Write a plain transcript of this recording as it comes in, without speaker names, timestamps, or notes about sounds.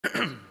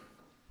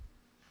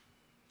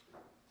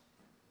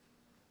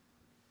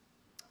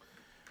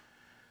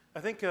I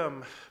think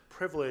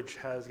privilege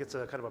gets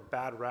a kind of a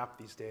bad rap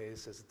these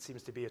days, as it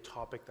seems to be a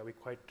topic that we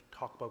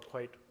talk about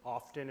quite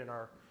often in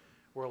our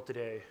world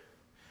today.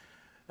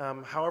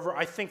 However,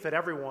 I think that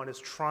everyone is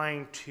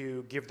trying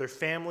to give their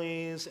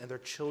families and their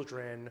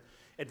children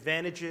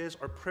advantages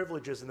or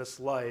privileges in this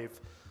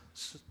life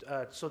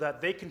so that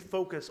they can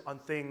focus on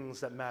things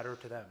that matter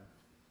to them.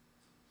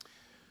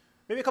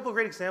 Maybe a couple of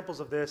great examples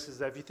of this is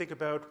that if you think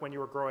about when you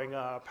were growing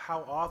up,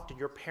 how often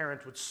your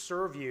parents would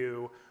serve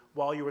you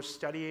while you were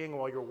studying,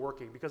 while you were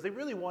working, because they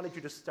really wanted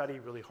you to study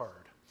really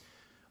hard.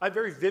 I have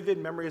very vivid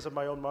memories of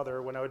my own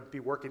mother when I would be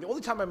working. The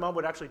only time my mom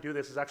would actually do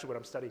this is actually when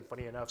I'm studying,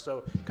 funny enough, so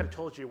it kind of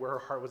told you where her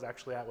heart was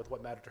actually at with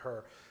what mattered to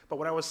her. But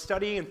when I was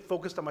studying and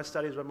focused on my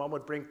studies, my mom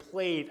would bring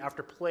plate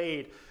after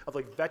plate of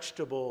like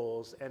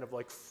vegetables and of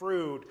like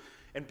fruit,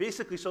 and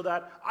basically so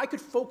that I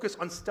could focus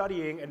on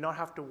studying and not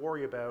have to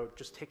worry about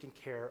just taking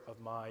care of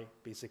my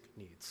basic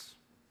needs.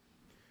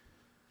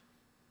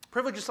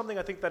 Privilege is something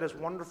I think that is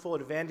wonderful,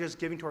 advantages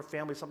giving to our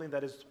families, something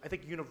that is, I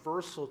think,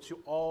 universal to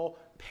all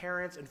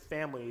parents and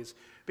families,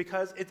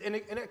 because it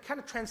kind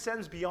of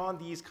transcends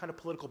beyond these kind of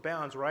political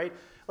bounds, right?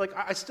 Like,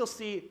 I still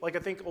see, like, I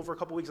think over a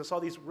couple weeks, I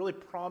saw these really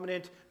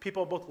prominent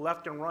people, both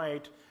left and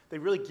right, they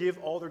really give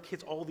all their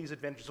kids all these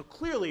advantages. So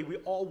clearly, we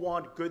all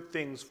want good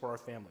things for our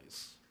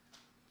families.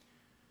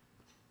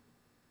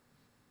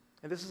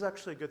 And this is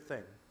actually a good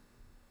thing.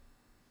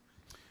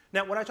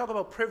 Now, when I talk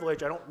about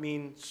privilege, I don't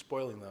mean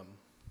spoiling them.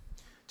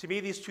 To me,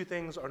 these two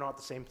things are not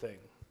the same thing.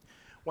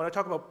 When I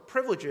talk about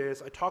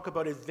privileges, I talk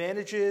about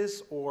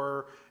advantages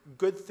or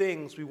good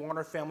things we want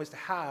our families to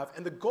have.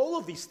 And the goal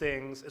of these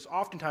things is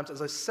oftentimes,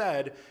 as I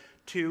said,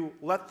 to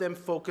let them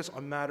focus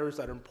on matters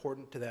that are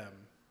important to them.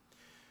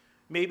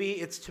 Maybe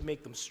it's to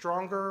make them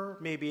stronger.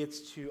 Maybe it's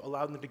to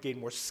allow them to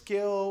gain more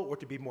skill or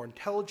to be more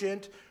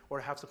intelligent or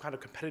to have some kind of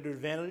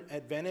competitive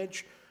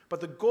advantage. But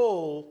the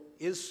goal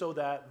is so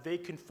that they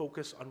can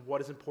focus on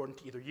what is important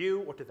to either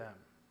you or to them.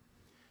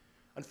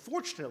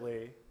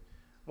 Unfortunately,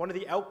 one of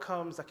the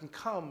outcomes that can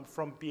come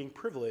from being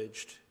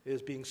privileged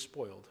is being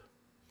spoiled.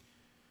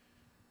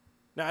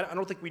 Now, I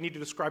don't think we need to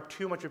describe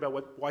too much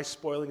about why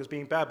spoiling is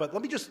being bad, but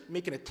let me just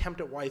make an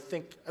attempt at why I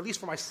think, at least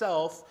for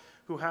myself,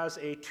 who has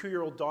a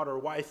 2-year-old daughter,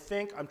 why I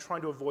think I'm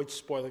trying to avoid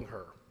spoiling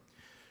her.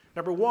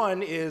 Number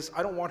one is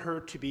I don't want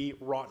her to be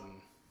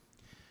rotten.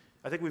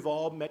 I think we've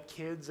all met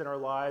kids in our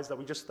lives that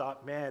we just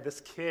thought, man, this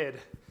kid,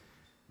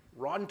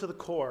 rotten to the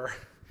core,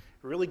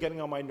 really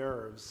getting on my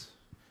nerves.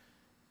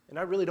 And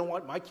I really don't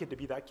want my kid to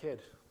be that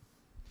kid.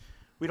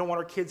 We don't want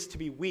our kids to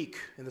be weak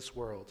in this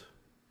world.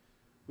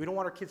 We don't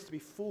want our kids to be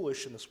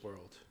foolish in this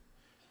world.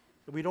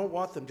 And we don't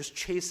want them just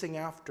chasing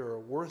after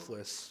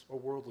worthless or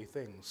worldly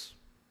things.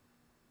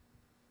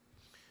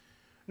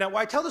 Now,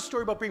 why I tell this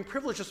story about being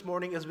privileged this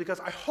morning is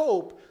because I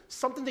hope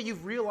something that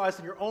you've realized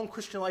in your own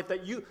Christian life,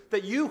 that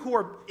you who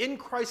are in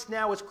Christ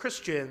now as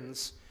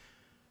Christians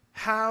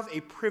have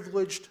a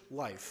privileged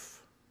life.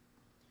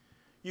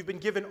 You've been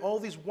given all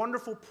these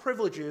wonderful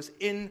privileges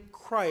in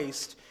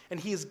Christ, and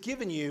he has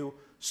given you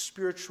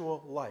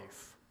spiritual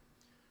life.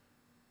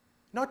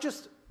 Not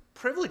just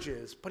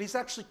privileges, but he's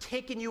actually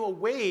taken you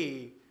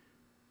away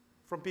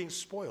from being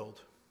spoiled.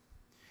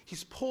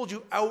 He's pulled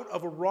you out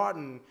of a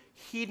rotten,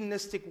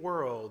 hedonistic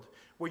world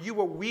where you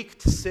were weak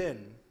to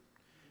sin,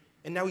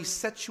 and now he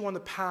sets you on the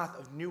path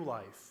of new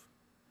life,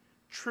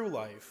 true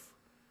life,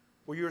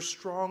 where you're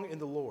strong in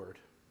the Lord.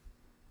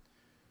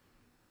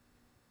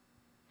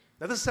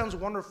 Now, this sounds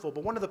wonderful,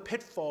 but one of the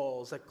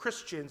pitfalls that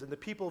Christians and the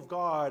people of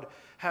God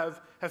have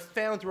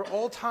found through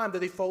all time that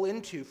they fall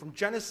into, from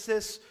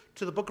Genesis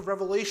to the book of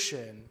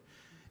Revelation,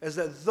 is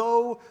that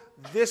though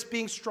this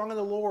being strong in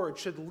the Lord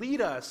should lead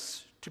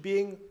us to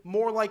being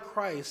more like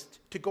Christ,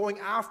 to going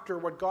after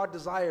what God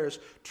desires,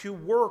 to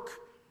work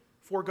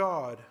for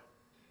God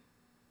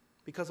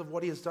because of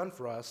what he has done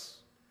for us,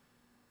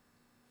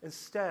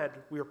 instead,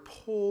 we are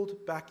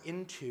pulled back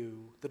into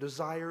the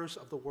desires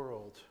of the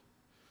world,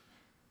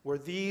 where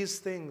these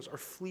things are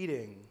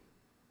fleeting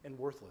and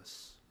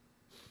worthless.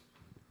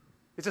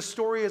 It's a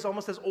story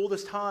almost as old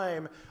as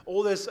time,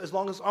 almost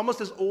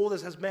as old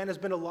as man has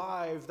been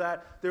alive,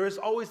 that there is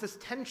always this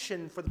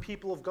tension for the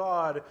people of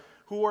God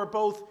who are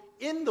both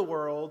in the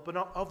world but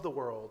not of the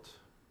world,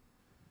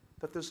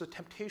 that there's a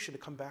temptation to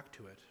come back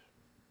to it.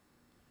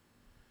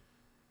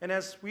 And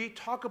as we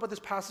talk about this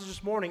passage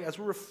this morning, as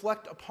we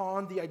reflect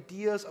upon the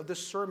ideas of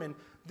this sermon,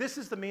 this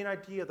is the main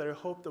idea that I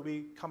hope that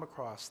we come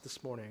across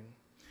this morning.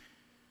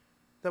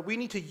 That we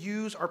need to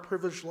use our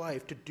privileged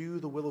life to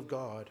do the will of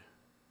God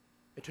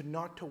and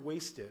not to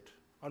waste it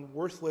on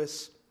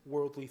worthless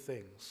worldly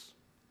things.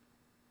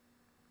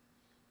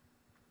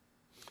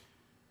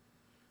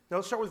 Now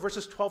let's start with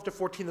verses 12 to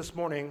 14 this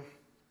morning.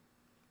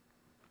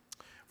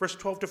 Verse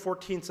 12 to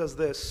 14 says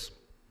this: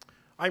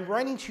 I'm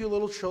writing to you,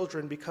 little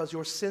children, because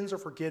your sins are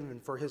forgiven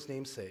for his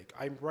name's sake.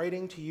 I'm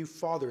writing to you,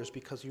 fathers,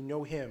 because you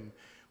know him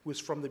who is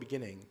from the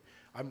beginning.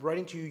 I'm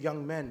writing to you,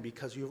 young men,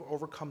 because you have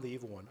overcome the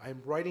evil one. I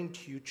am writing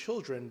to you,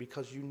 children,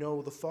 because you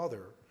know the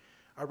Father.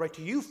 I write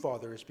to you,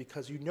 fathers,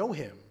 because you know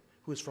him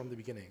who is from the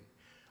beginning.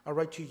 I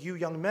write to you,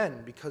 young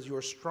men, because you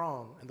are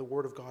strong, and the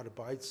word of God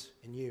abides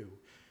in you,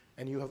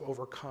 and you have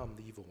overcome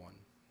the evil one.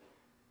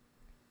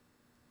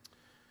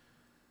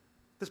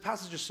 This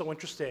passage is so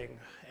interesting,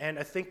 and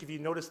I think if you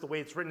notice the way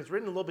it's written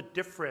a little bit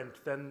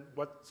different than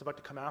what's about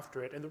to come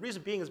after it. And the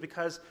reason being is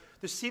because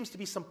there seems to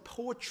be some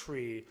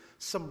poetry,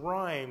 some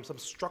rhyme, some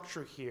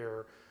structure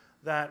here,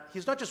 that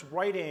he's not just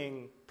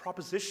writing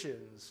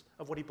propositions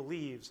of what he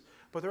believes,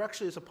 but there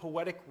actually is a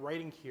poetic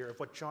writing here of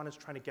what John is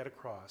trying to get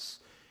across.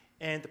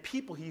 And the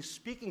people he's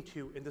speaking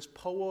to in this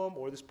poem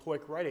or this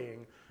poetic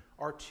writing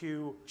are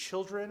to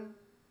children,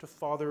 to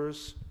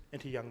fathers,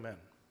 and to young men.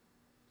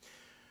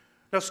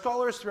 Now,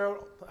 scholars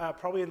throughout,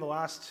 probably in the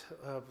last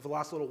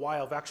little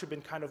while, have actually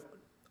been kind of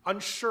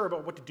unsure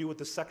about what to do with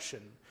this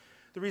section.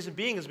 The reason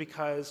being is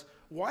because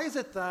why is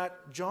it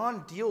that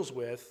John deals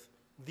with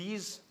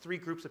these three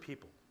groups of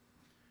people?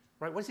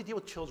 Right? Why does he deal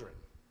with children?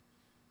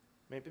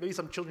 Maybe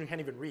some children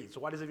can't even read, so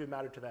why does it even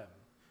matter to them?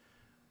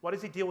 Why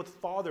does he deal with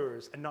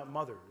fathers and not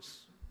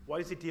mothers? Why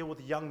does he deal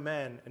with young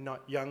men and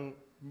not young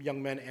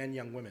men and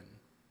young women?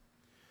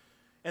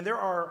 And there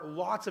are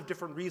lots of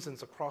different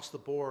reasons across the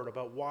board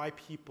about why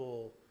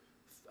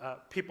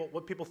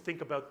what people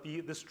think about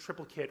this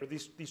triplicate or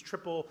these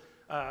triple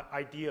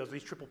ideas,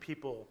 these triple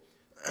people,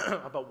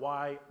 about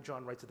why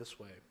John writes it this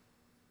way.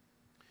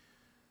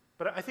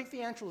 But I think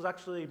the answer is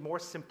actually more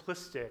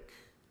simplistic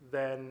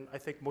than I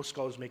think most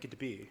scholars make it to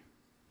be.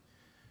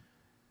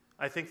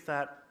 I think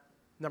that,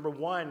 number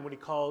one, when he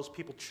calls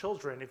people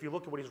children, if you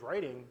look at what he's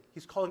writing,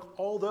 he's calling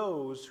all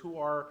those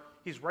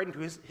he's writing to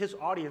his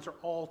audience are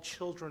all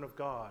children of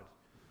God.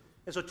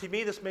 And so to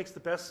me, this makes the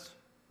best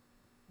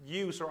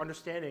use or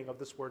understanding of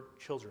this word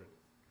children.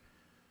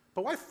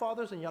 But why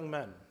fathers and young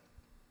men?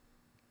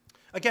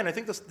 Again, I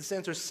think this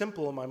answer is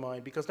simple in my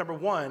mind because, number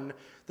one,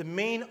 the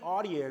main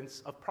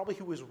audience of probably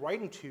who he was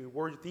writing to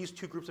were these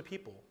two groups of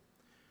people.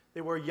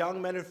 They were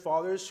young men and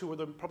fathers who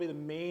were probably the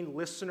main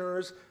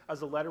listeners as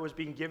the letter was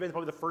being given.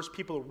 Probably the first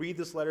people to read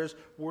these letters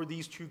were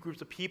these two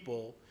groups of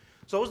people.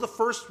 So that was the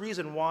first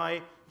reason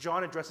why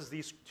John addresses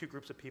these two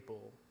groups of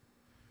people.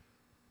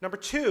 Number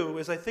two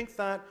is I think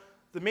that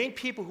the main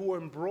people who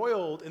are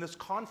embroiled in this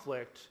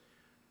conflict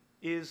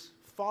is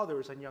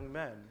fathers and young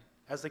men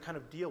as they kind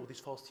of deal with these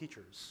false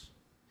teachers.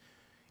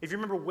 If you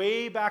remember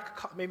way back,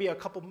 maybe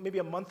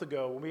a month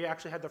ago, when we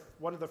actually had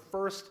one of the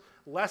first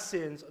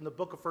lessons in the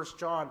book of 1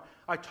 John,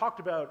 I talked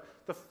about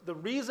the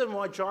reason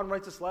why John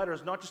writes this letter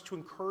is not just to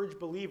encourage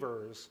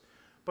believers,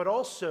 but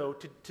also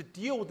to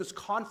deal with this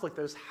conflict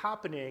that is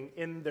happening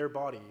in their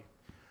body.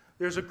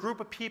 There's a group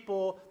of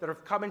people that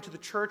have come into the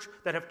church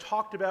that have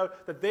talked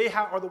about that they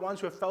are the ones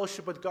who have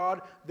fellowship with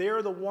God.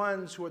 They're the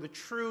ones who are the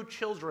true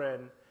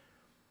children.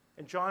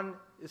 And John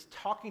is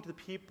talking to the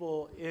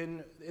people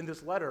in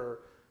this letter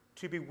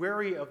to be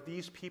wary of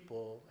these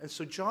people. And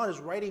so John is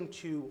writing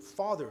to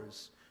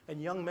fathers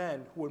and young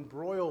men who are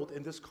embroiled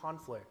in this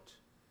conflict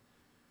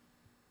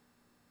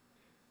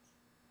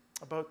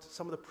about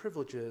some of the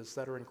privileges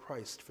that are in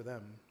Christ for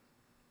them.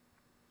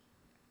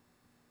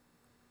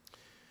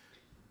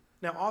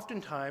 Now,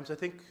 oftentimes, I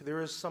think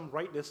there is some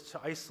rightness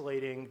to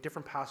isolating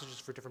different passages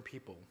for different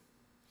people.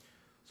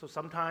 So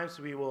sometimes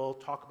we will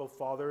talk about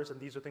fathers, and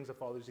these are things that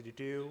fathers need to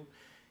do.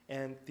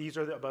 And these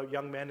are about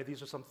young men, and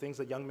these are some things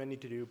that young men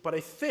need to do. But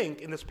I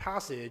think in this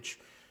passage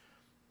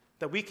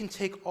that we can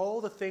take all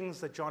the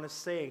things that John is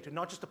saying to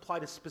not just apply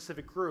to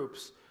specific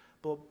groups,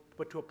 but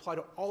to apply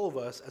to all of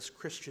us as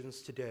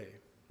Christians today.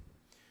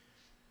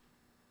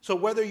 So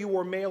whether you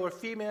were male or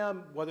female,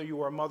 whether you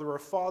were a mother or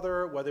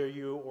father, whether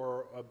you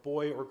were a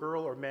boy or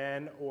girl or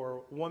man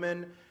or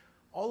woman,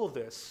 all of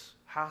this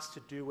has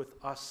to do with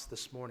us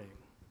this morning.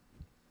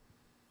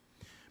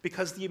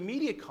 Because the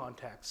immediate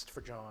context for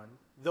John,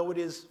 though it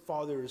is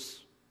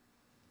fathers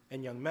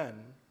and young men,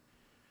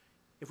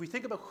 if we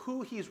think about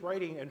who he's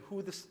writing and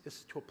who this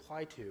is to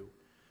apply to,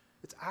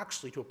 it's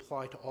actually to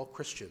apply to all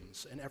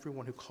Christians and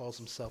everyone who calls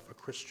himself a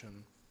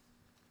Christian.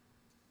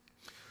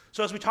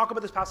 So as we talk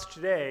about this passage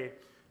today,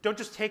 don't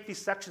just take these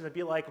sections and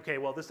be like, okay,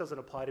 well, this doesn't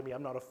apply to me.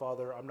 I'm not a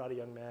father. I'm not a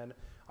young man.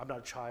 I'm not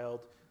a child.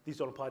 These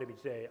don't apply to me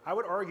today. I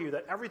would argue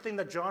that everything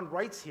that John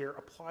writes here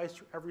applies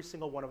to every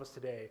single one of us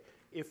today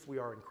if we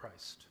are in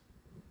Christ.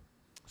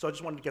 So I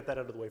just wanted to get that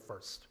out of the way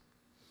first.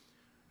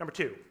 Number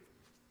two,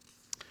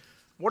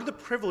 what are the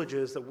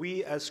privileges that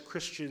we as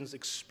Christians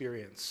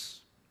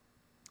experience?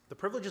 The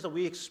privileges that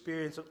we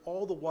experience are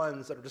all the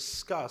ones that are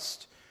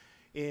discussed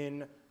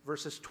in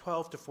verses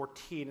 12 to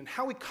 14. And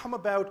how we come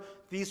about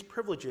these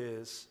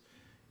privileges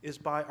is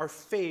by our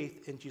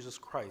faith in Jesus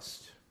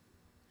Christ.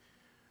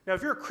 Now,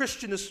 if you're a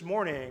Christian this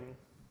morning,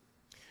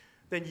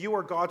 then you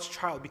are God's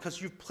child because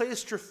you've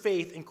placed your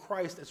faith in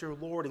Christ as your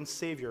Lord and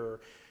Savior.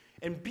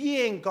 And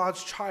being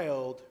God's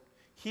child,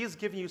 He has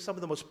given you some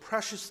of the most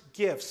precious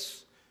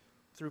gifts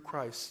through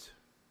Christ.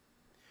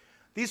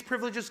 These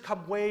privileges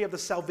come way of the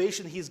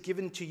salvation He's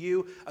given to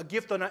you, a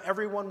gift that not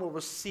everyone will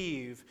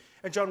receive.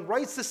 And John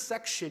writes this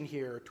section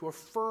here to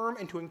affirm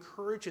and to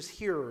encourage his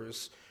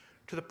hearers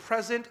to the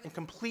present and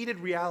completed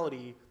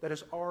reality that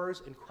is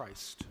ours in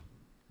Christ.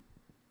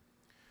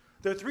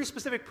 There are three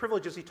specific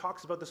privileges he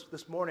talks about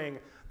this morning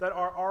that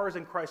are ours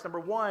in Christ. Number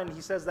one,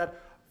 he says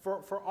that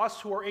for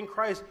us who are in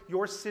Christ,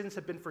 your sins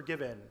have been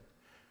forgiven.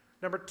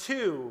 Number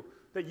two,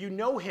 that you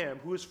know him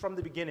who is from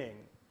the beginning.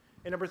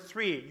 And number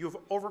three, you have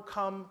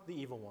overcome the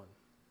evil one.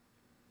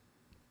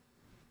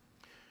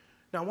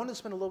 Now, I want to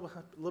spend a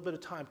little bit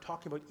of time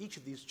talking about each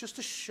of these just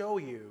to show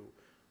you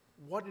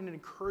what an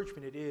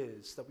encouragement it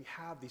is that we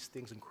have these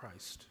things in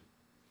Christ.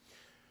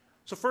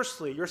 So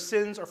firstly, your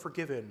sins are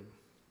forgiven.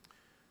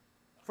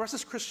 For us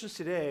as Christians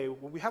today,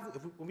 when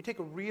we take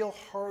a real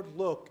hard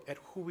look at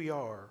who we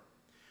are,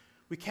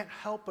 we can't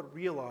help but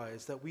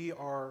realize that we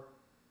are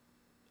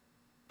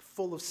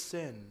full of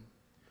sin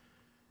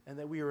and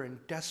that we are in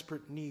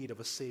desperate need of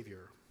a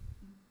Savior.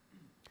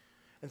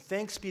 And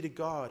thanks be to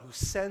God who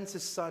sends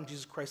his Son,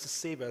 Jesus Christ, to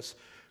save us.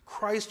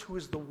 Christ, who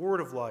is the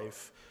Word of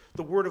life,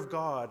 the Word of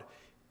God,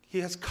 he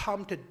has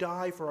come to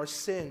die for our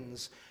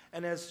sins.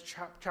 And as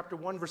chapter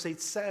 1, verse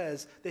 8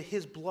 says, that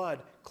his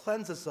blood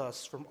cleanses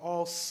us from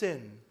all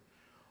sin,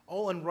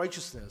 all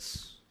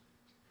unrighteousness.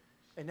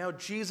 And now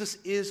Jesus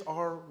is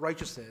our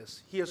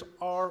righteousness. He is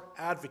our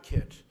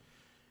advocate,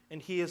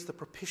 and he is the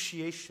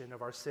propitiation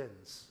of our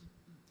sins.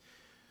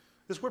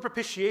 This word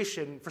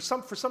propitiation, for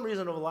some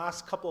reason over the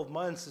last couple of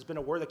months, has been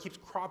a word that keeps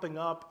cropping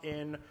up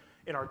in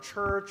our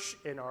church,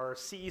 in our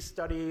CE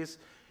studies.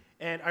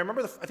 And I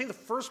remember, I think the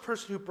first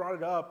person who brought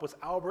it up was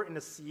Albert in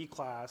the CE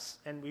class,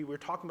 and we were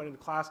talking about it in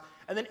class.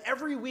 And then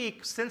every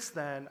week since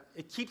then,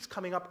 it keeps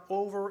coming up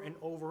over and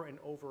over and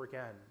over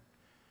again.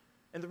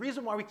 And the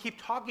reason why we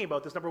keep talking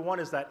about this, number one,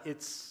 is that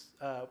it's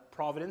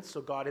providence,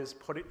 so God has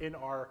put it in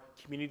our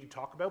community to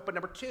talk about. But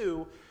number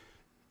two,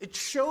 it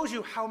shows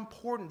you how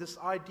important this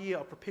idea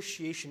of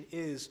propitiation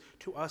is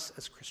to us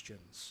as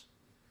Christians.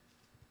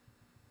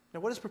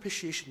 Now, what does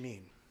propitiation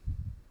mean?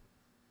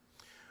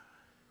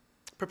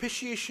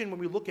 Propitiation, when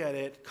we look at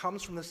it,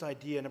 comes from this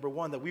idea, number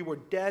one, that we were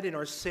dead in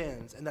our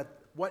sins, and that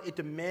what it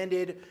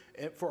demanded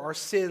for our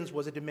sins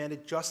was it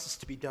demanded justice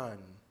to be done.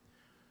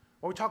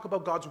 When we talk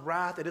about God's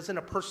wrath, it isn't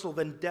a personal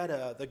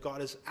vendetta that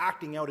God is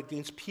acting out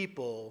against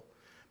people,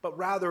 but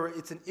rather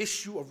it's an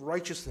issue of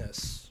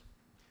righteousness.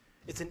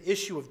 It's an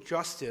issue of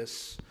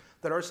justice,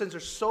 that our sins are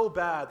so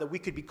bad that we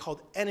could be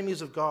called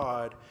enemies of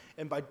God,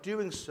 and by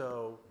doing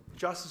so,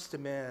 justice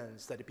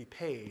demands that it be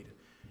paid,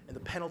 and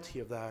the penalty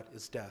of that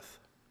is death.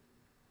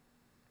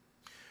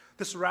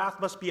 This wrath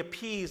must be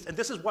appeased, and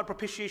this is what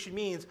propitiation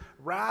means,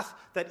 wrath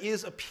that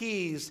is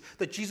appeased,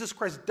 that Jesus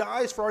Christ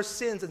dies for our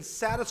sins and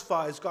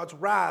satisfies God's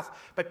wrath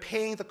by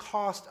paying the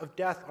cost of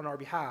death on our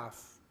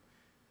behalf.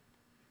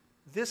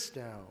 This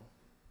now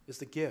is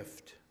the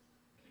gift,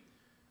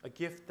 a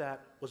gift that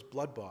was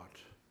blood-bought,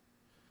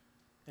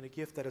 and a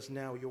gift that is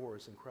now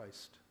yours in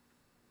Christ.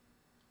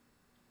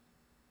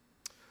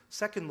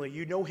 Secondly,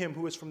 you know him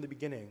who is from the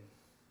beginning.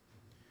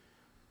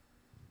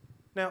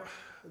 Now,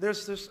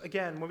 there's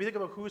again, when we think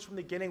about who is from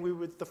the beginning,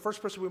 the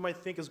first person we might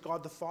think is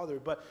God the Father.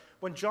 But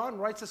when John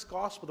writes this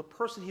gospel, the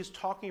person he's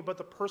talking about,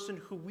 the person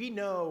who we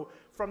know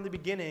from the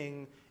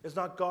beginning, is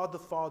not God the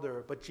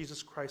Father, but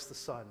Jesus Christ the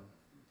Son.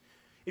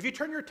 If you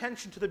turn your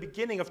attention to the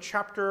beginning of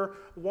chapter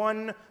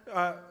 1,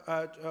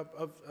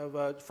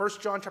 of 1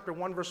 John chapter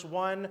 1, verse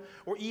 1,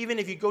 or even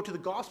if you go to the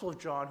Gospel of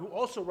John, who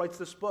also writes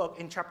this book,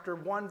 in chapter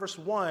 1, verse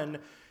 1,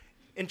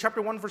 in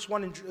chapter 1, verse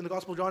 1 in the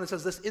Gospel of John, it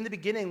says this, "In the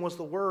beginning was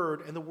the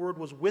Word, and the Word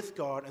was with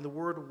God, and the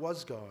Word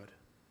was God."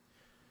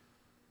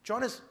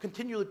 John has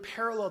continually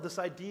paralleled this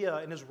idea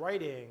in his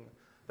writing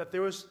that there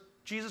was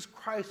Jesus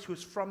Christ who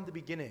is from the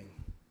beginning,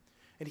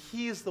 and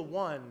he is the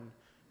one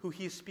who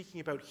he is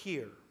speaking about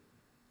here.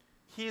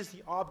 He is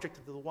the object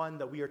of the one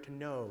that we are to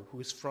know who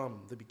is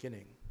from the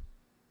beginning.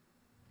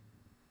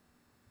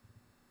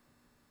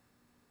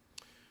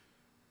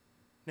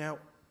 Now,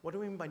 what do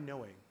we mean by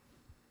knowing?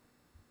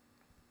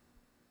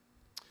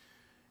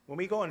 When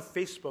we go on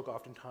Facebook,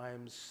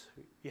 oftentimes,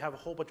 you have a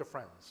whole bunch of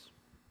friends,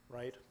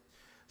 right?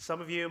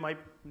 Some of you might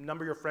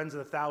number your friends in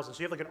the thousands.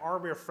 So you have like an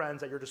army of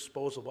friends at your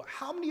disposal. But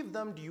how many of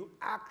them do you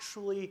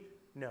actually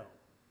know?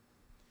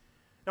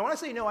 Now, when I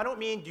say know, I don't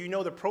mean do you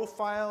know their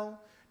profile?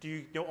 Do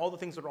you know all the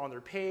things that are on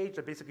their page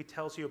that basically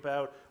tells you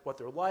about what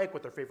they're like,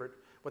 what their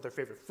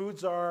favorite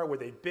foods are, where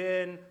they've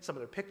been, some of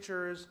their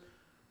pictures?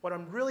 What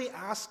I'm really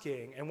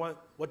asking, and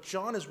what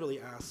John is really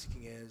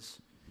asking is,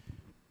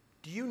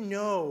 do you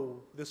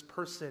know this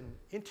person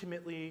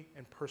intimately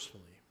and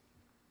personally?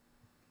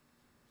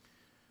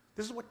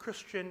 This is what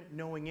Christian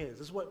knowing is.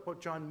 This is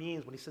what John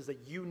means when he says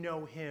that you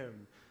know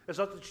him. It's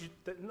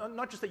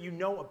not just that you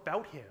know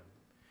about him,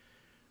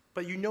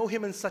 but you know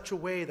him in such a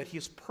way that he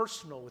is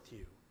personal with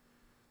you,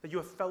 that you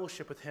have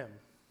fellowship with him.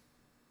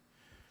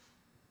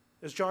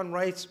 As John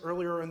writes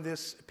earlier in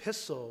this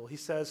epistle, he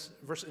says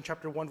in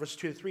chapter 1, verses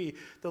 2 to 3,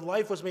 "The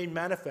life was made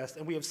manifest,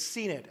 and we have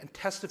seen it and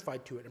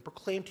testified to it and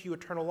proclaimed to you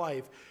eternal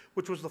life,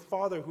 which was the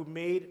Father who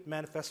made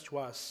manifest to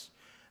us.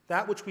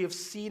 That which we have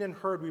seen and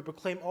heard we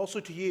proclaim also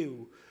to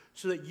you,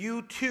 so that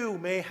you too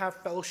may have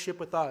fellowship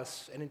with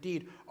us. And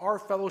indeed, our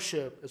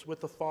fellowship is with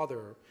the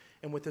Father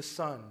and with his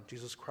Son,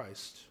 Jesus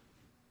Christ."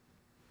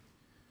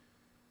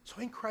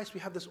 So in Christ, we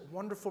have this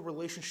wonderful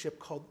relationship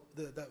called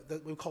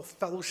that we call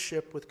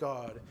fellowship with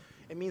God.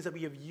 It means that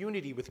we have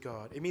unity with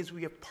God. It means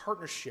we have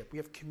partnership. We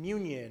have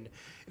communion.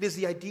 It is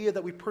the idea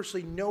that we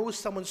personally know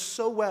someone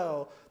so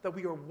well that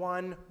we are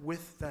one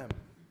with them.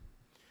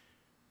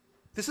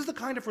 This is the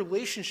kind of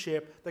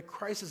relationship that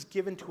Christ has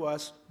given to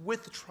us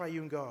with the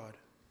triune God.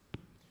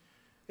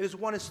 It is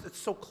one that's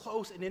so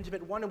close and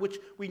intimate, one in which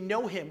we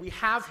know him, we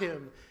have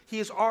him, he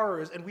is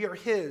ours, and we are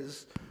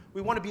his.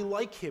 We want to be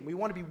like him. We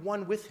want to be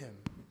one with him.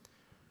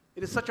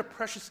 It is such a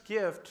precious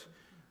gift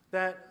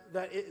that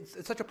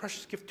it's such a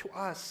precious gift to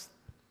us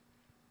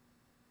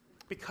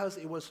because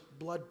it was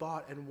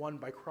blood-bought and won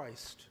by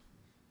Christ.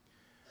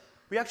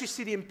 We actually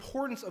see the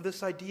importance of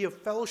this idea of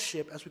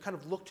fellowship as we kind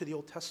of look to the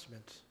Old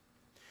Testament.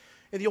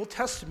 In the Old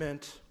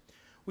Testament,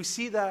 we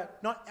see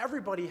that not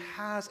everybody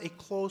has a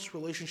close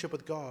relationship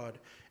with God,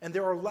 and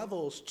there are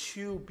levels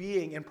to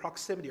being in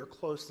proximity or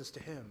closeness to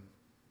him.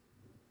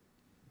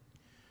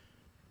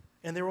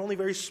 And there were only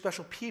very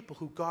special people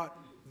who got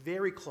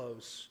very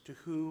close to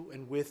who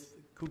and with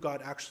who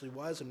God actually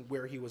was and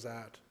where he was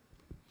at.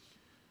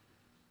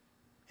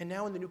 And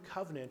now in the New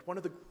Covenant, one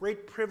of the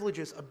great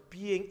privileges of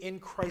being in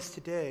Christ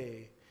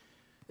today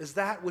is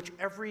that which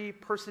every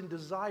person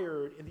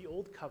desired in the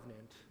Old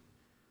Covenant.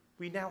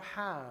 We now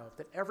have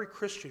that every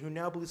Christian who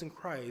now believes in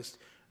Christ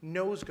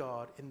knows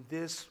God in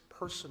this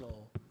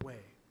personal way.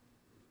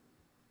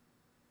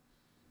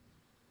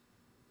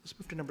 Let's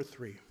move to number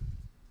 3.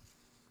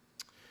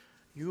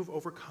 You've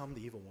overcome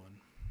the evil one.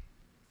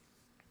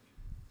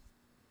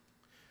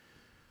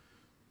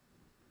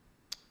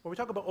 When we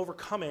talk about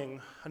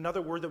overcoming,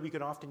 another word that we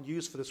can often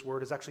use for this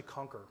word is actually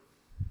conquer.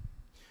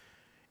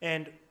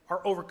 And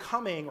our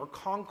overcoming or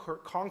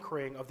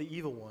conquering of the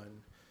evil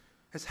one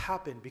has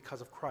happened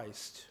because of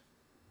Christ.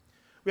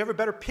 We have a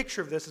better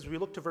picture of this as we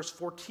look to verse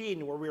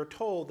 14, where we are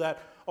told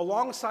that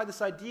alongside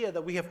this idea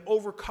that we have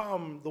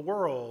overcome the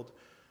world,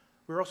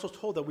 we're also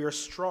told that we are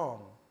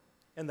strong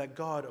and that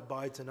God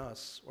abides in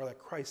us, or that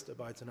Christ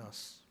abides in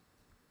us.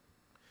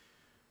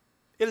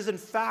 It is in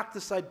fact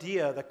this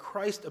idea that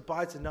Christ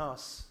abides in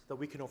us that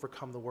we can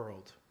overcome the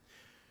world.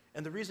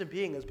 And the reason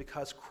being is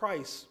because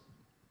Christ,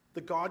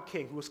 the God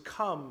King who has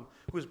come,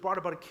 who has brought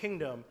about a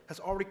kingdom, has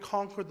already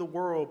conquered the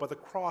world by the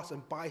cross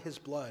and by his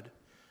blood.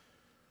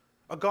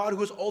 A God who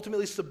has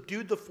ultimately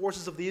subdued the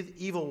forces of the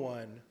evil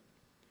one.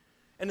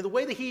 And in the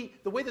way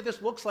that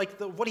this looks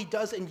like, what he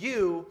does in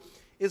you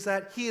is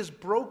that he has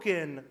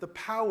broken the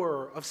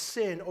power of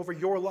sin over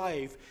your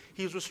life.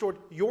 He has restored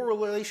your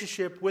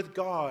relationship with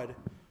God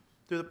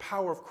through the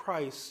power of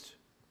Christ.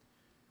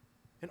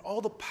 And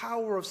all the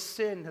power of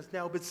sin has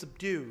now been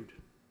subdued.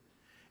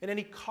 And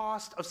any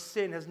cost of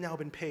sin has now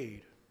been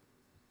paid.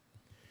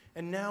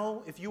 And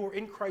now, if you are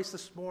in Christ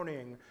this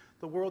morning,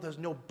 the world has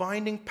no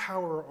binding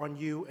power on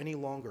you any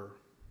longer.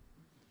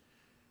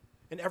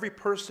 And every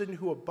person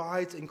who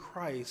abides in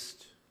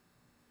Christ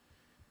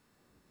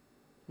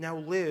now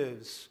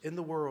lives in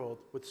the world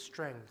with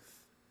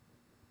strength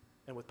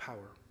and with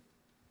power.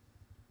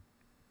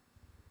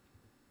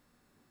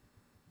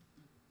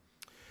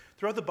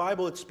 Throughout the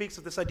Bible, it speaks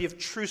of this idea of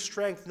true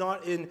strength,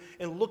 not in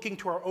looking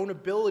to our own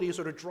abilities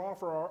or to draw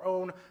for our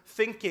own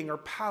thinking or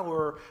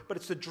power, but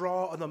it's to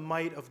draw on the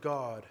might of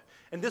God.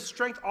 And this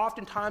strength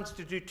oftentimes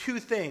to do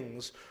two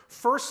things.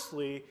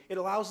 Firstly, it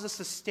allows us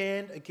to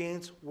stand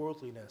against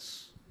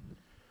worldliness.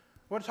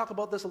 I want to talk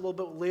about this a little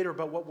bit later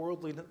about what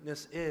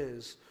worldliness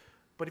is.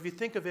 But if you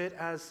think of it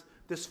as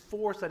this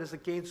force that is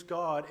against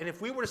God, and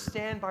if we were to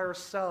stand by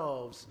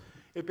ourselves,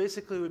 it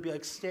basically would be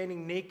like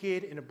standing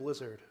naked in a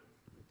blizzard.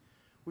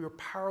 We are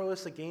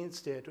powerless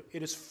against it.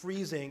 It is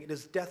freezing. It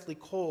is deathly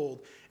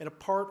cold. And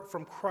apart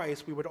from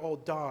Christ, we would all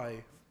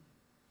die.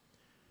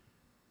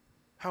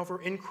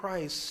 However, in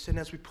Christ, and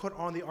as we put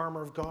on the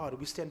armor of God,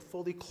 we stand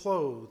fully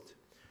clothed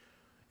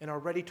and are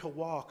ready to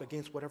walk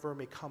against whatever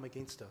may come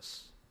against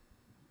us.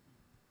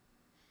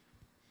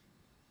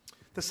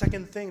 The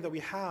second thing that we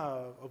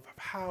have of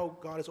how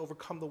God has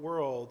overcome the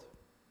world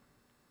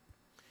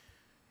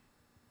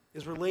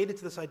is related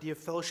to this idea of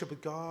fellowship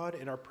with God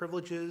and our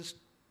privileges.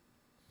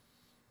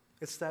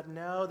 It's that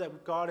now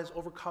that God has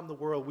overcome the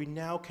world, we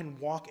now can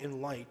walk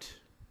in light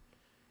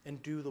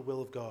and do the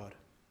will of God.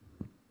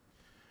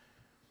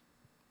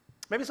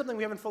 Maybe something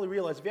we haven't fully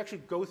realized, if you actually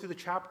go through the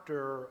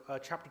chapter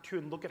 2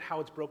 and look at how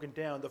it's broken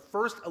down, the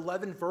first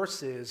 11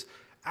 verses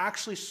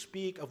actually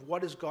speak of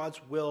what is God's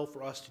will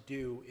for us to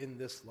do in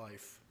this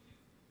life.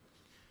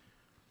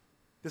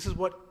 This is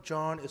what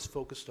John is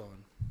focused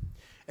on.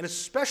 And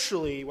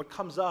especially what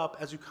comes up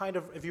as you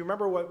if you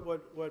remember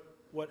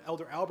what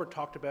Elder Albert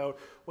talked about,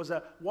 was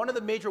that one of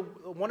the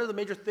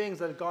major things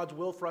that God's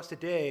will for us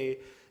today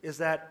is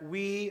that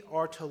we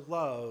are to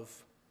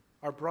love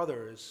our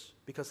brothers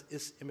because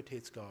this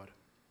imitates God.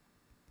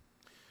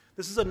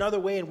 This is another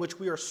way in which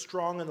we are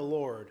strong in the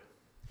Lord.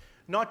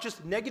 Not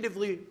just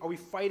negatively are we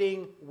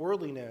fighting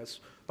worldliness,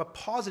 but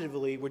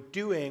positively we're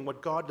doing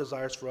what God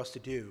desires for us to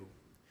do.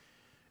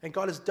 And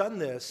God has done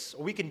this,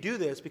 or we can do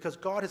this, because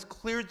God has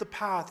cleared the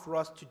path for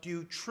us to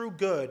do true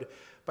good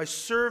by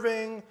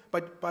severing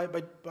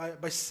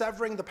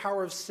the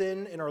power of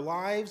sin in our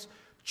lives,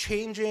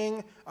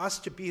 changing us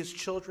to be his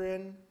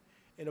children,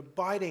 and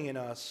abiding in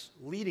us,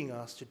 leading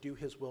us to do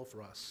his will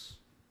for us.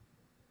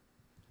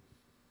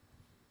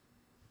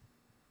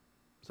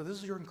 So this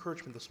is your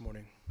encouragement this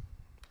morning.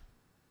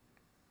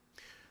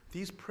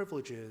 These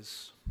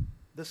privileges,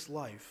 this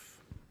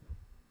life,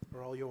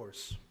 are all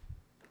yours.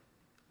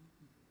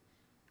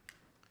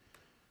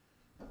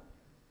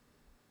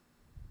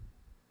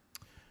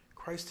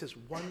 Christ has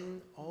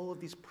won all of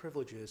these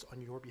privileges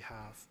on your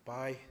behalf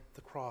by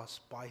the cross,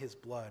 by his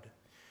blood,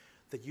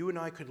 that you and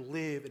I could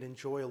live and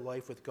enjoy a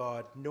life with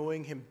God,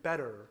 knowing him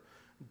better,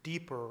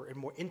 deeper, and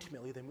more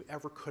intimately than we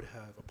ever could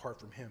have apart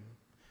from him.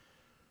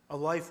 A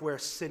life where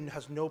sin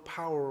has no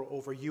power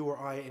over you or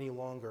I any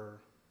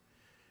longer,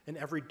 and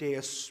every day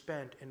is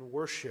spent in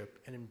worship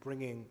and in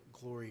bringing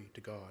glory to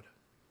God.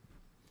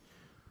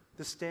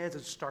 This stands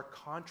in stark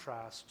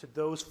contrast to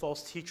those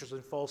false teachers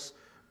and false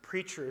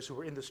preachers who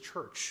are in this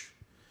church,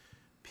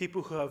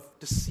 people who have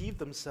deceived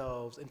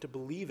themselves into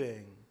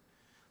believing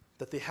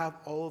that they have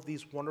all of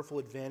these wonderful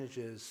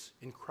advantages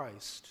in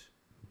Christ.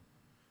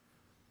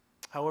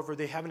 However,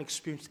 they haven't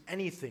experienced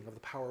anything of the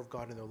power of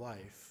God in their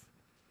life.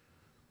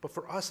 But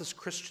for us as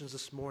Christians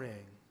this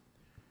morning,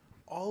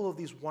 all of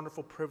these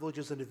wonderful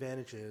privileges and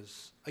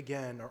advantages,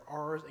 again, are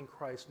ours in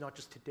Christ, not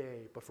just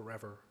today, but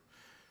forever.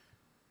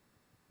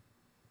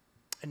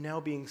 And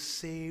now being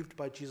saved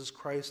by Jesus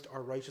Christ,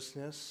 our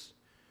righteousness,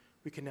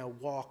 we can now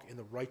walk in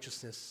the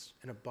righteousness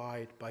and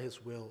abide by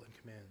his will and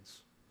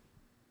commands.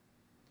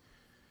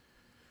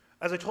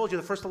 As I told you,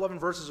 the first 11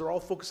 verses are all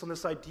focused on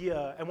this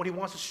idea, and what he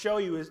wants to show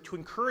you is to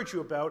encourage you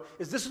about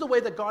is this is the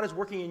way that God is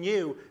working in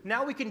you.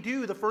 Now we can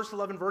do the first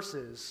 11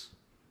 verses.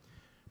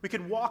 We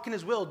can walk in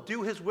his will,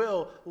 do his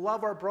will,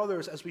 love our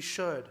brothers as we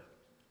should.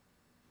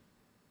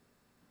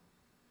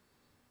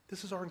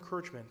 This is our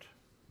encouragement.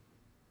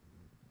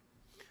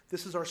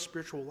 This is our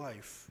spiritual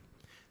life.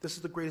 This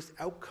is the greatest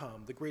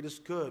outcome, the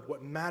greatest good,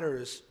 what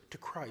matters to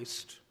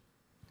Christ.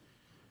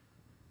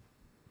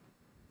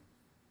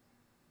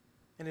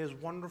 And it is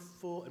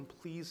wonderful and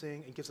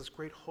pleasing and gives us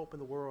great hope in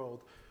the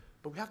world.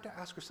 But we have to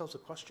ask ourselves a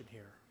question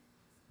here.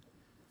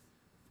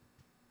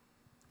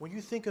 When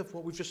you think of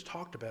what we've just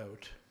talked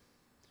about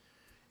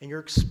and your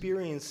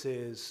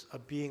experiences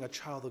of being a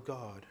child of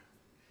God,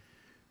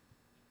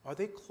 are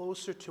they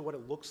closer to what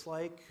it looks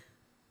like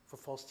for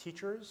false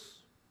teachers?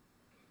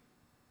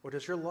 Or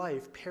does your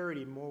life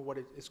parody more what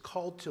it is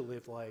called to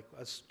live like,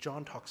 as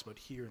John talks about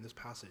here in this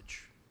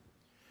passage?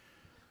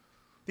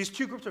 These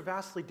two groups are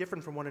vastly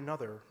different from one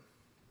another.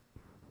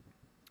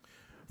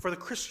 For the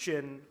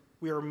Christian,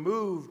 we are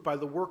moved by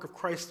the work of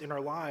Christ in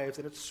our lives,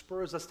 and it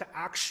spurs us to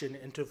action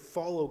and to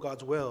follow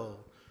God's will.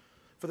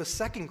 For the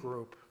second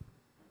group,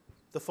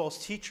 the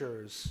false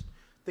teachers,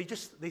 they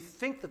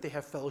think that they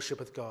have fellowship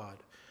with God,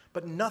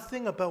 but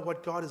nothing about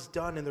what God has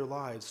done in their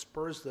lives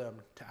spurs them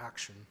to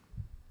action.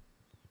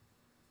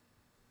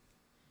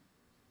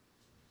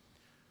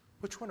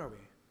 Which one are we?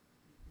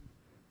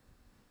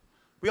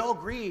 We all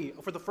agree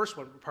for the first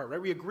one part, right?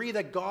 We agree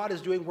that God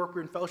is doing work,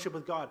 we're in fellowship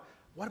with God.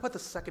 What about the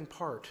second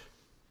part?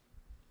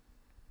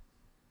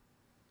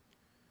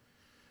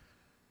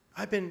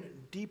 I've been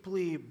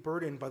deeply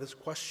burdened by this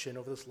question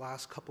over this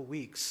last couple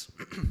weeks.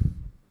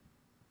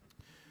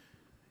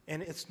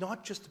 And it's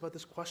not just about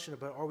this question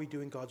about are we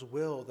doing God's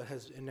will that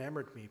has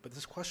enamored me, but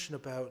this question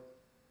about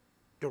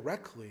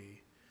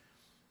directly,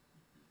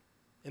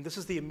 and this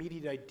is the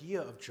immediate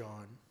idea of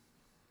John,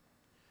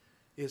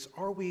 is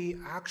are we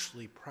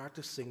actually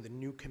practicing the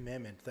new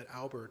commandment that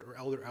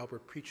Elder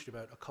Albert preached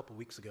about a couple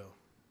weeks ago?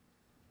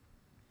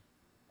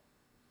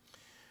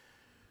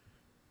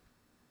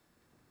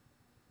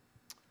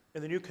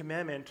 In the new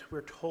commandment,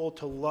 we're told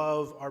to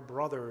love our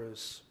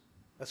brothers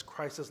as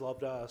Christ has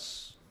loved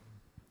us,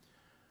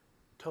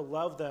 to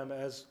love them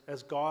as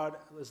God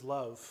is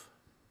love.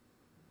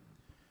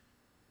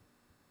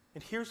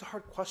 And here's the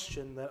hard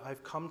question that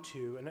I've come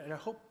to, and I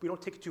hope we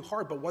don't take it too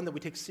hard, but one that we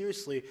take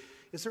seriously.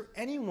 Is there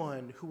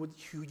anyone who would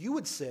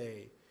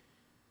say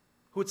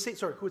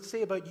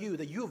about you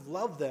that you have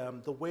loved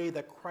them the way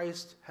that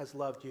Christ has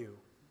loved you?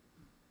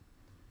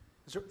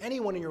 Is there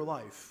anyone in your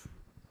life,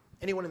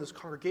 anyone in this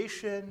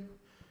congregation,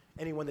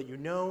 anyone that you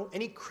know,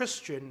 any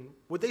Christian,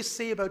 would they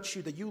say about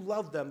you that you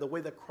love them the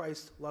way that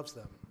Christ loves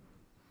them?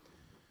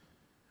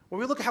 When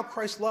we look at how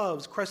Christ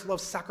loves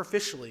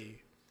sacrificially.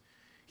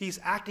 He's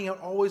acting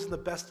out always in the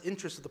best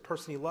interest of the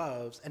person he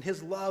loves, and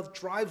his love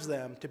drives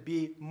them to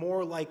be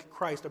more like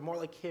Christ or more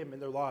like him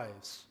in their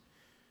lives.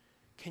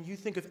 Can you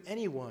think of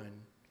anyone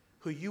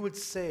who you would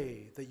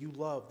say that you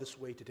love this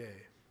way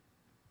today?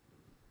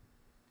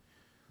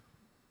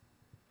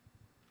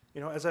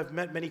 You know, as I've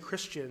met many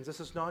Christians, this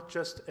is not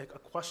just a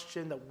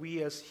question that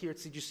we as here at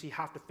CGC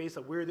have to face,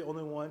 that we're the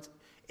only ones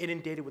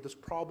inundated with this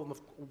problem of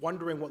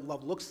wondering what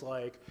love looks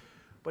like,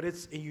 but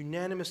it's a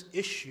unanimous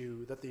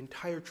issue that the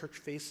entire church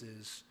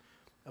faces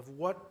of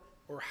what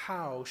or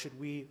how should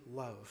we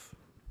love.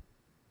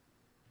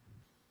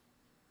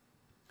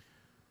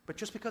 But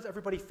just because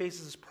everybody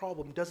faces this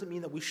problem doesn't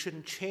mean that we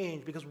shouldn't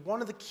change, because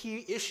one of the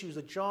key issues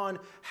that John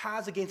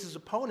has against his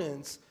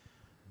opponents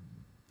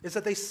is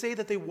that they say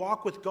that they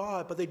walk with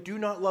God, but they do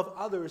not love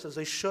others as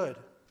they should.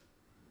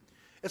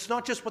 It's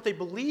not just what they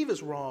believe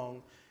is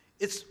wrong,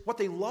 it's what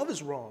they love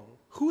is wrong.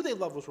 Who they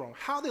love is wrong.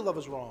 How they love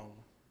is wrong.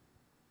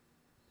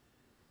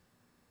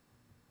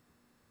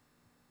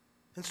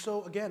 And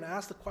so, again, I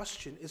ask the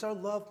question, is our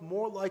love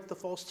more like the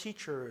false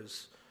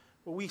teachers,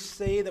 where we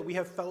say that we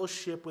have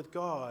fellowship with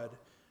God,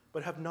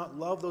 but have not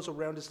loved those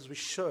around us as we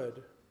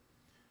should?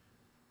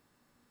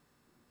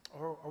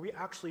 Or are we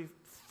actually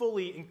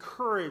fully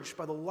encouraged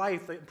by the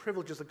life and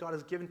privileges that God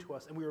has given to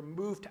us, and we are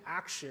moved to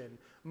action,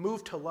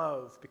 moved to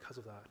love because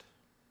of that?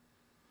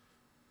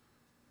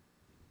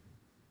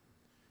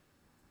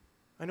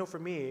 I know for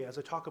me, as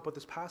I talk about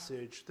this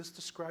passage, this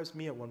describes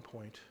me at one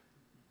point.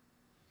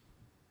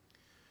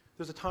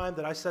 There's a time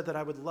that I said that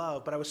I would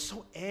love, but I was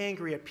so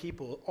angry at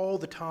people all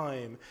the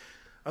time.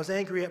 I was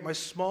angry at my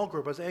small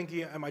group. I was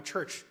angry at my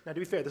church. Now, to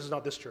be fair, this is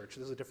not this church.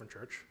 This is a different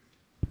church.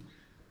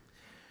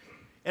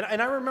 And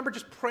I remember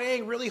just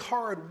praying really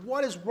hard,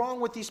 what is wrong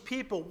with these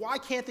people? Why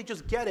can't they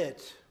just get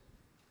it?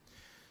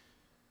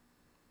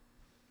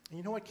 And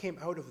you know what came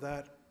out of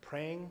that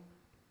praying?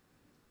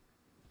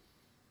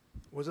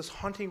 Was this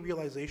haunting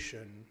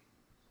realization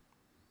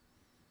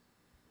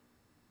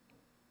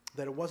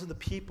that it wasn't the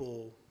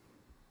people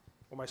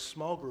or my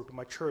small group or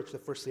my church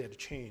that first they had to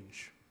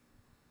change.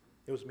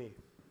 It was me.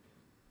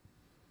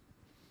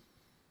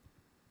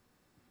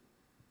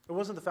 It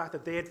wasn't the fact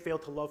that they had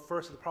failed to love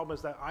first. The problem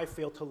is that I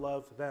failed to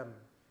love them.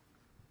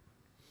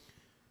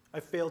 I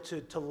failed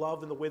to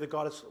love in the way that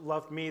God has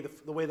loved me,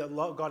 the way that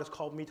God has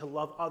called me to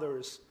love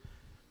others.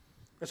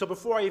 And so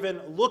before I even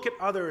look at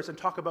others and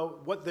talk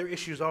about what their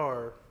issues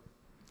are,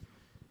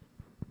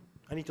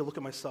 I need to look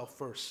at myself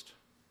first.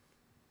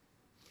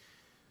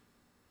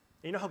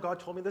 And you know how God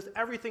told me this?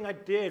 Everything I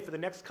did for the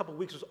next couple of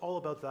weeks was all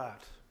about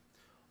that.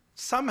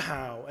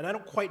 Somehow, and I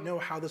don't quite know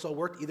how this all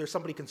worked, either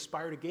somebody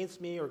conspired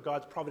against me or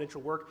God's providential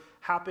work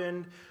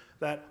happened,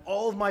 that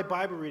all of my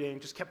Bible reading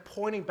just kept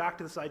pointing back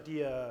to this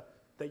idea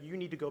that you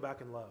need to go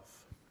back and love.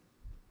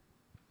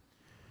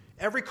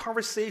 Every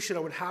conversation I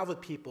would have with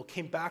people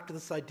came back to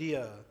this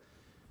idea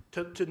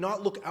to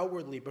not look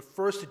outwardly, but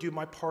first to do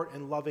my part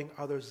in loving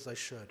others as I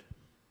should.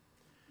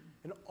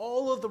 And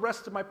all of the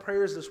rest of my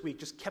prayers this week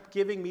just kept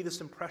giving me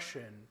this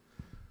impression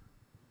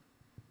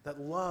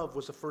that love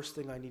was the first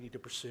thing I needed to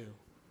pursue.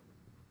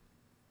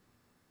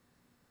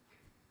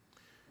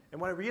 And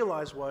what I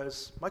realized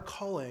was my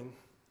calling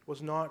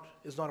is not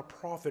a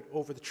prophet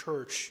over the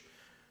church,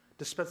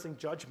 dispensing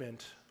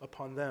judgment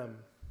upon them.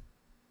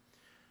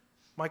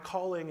 My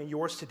calling and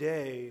yours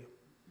today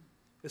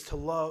is to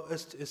love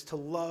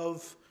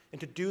and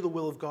to do the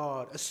will of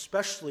God,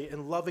 especially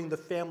in loving the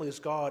family as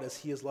God as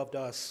He has loved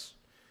us.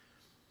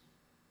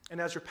 And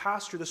as your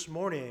pastor this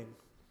morning,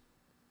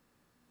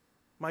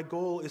 my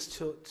goal is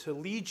to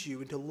lead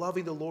you into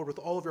loving the Lord with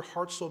all of your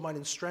heart, soul, mind,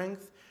 and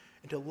strength,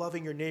 and to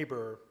loving your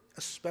neighbor,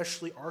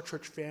 especially our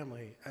church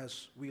family,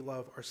 as we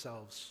love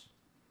ourselves.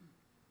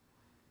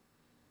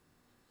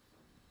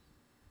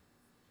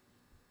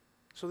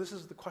 So this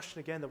is the question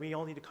again that we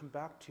all need to come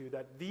back to,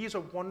 that these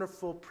are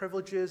wonderful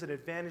privileges and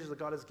advantages that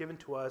God has given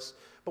to us,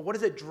 but what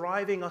is it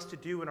driving us to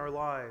do in our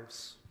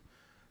lives?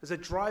 Is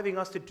it driving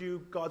us to do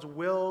God's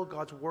will,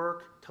 God's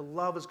work, to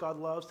love as God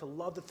loves, to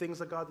love the things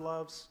that God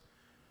loves?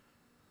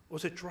 Or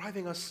is it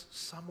driving us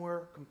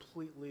somewhere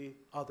completely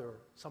other,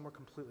 somewhere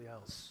completely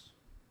else?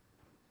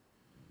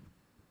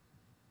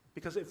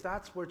 Because if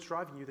that's where it's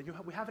driving you, then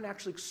we haven't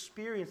actually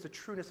experienced the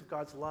trueness of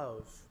God's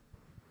love.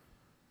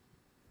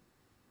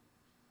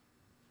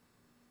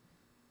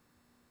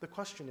 The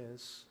question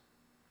is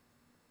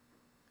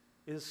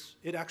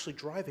it actually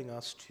driving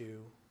us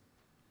to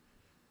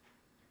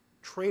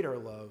trade our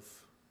love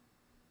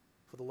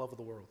for the love of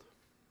the world?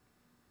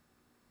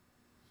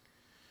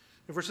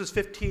 In verses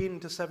 15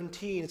 to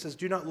 17, it says,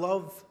 "Do not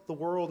love the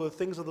world or the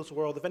things of this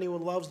world. If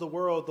anyone loves the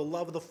world, the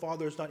love of the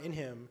Father is not in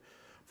him.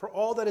 For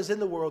all that is in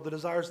the world, the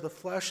desires of the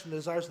flesh and the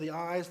desires of the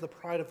eyes, the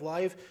pride of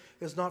life,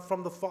 is not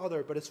from the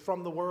Father, but is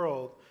from the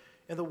world.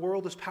 And the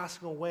world is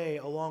passing away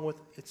along with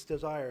its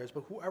desires.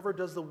 But whoever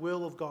does the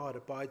will of God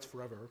abides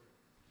forever."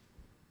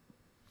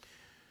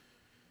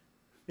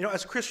 You know,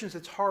 as Christians,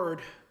 it's hard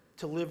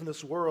to live in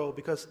this world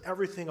because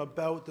everything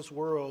about this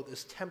world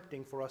is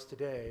tempting for us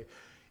today.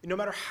 And no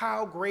matter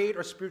how great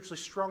or spiritually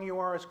strong you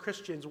are as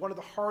Christians, one of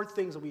the hard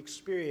things that we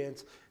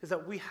experience is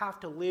that we have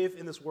to live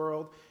in this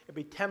world and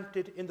be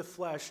tempted in the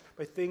flesh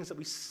by things that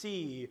we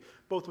see,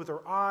 both with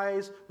our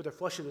eyes, with our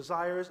fleshly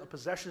desires, of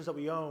possessions that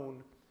we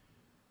own.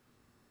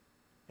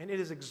 And it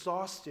is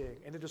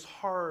exhausting and it is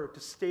hard to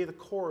stay the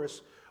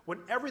course.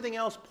 When everything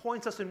else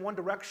points us in one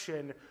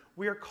direction,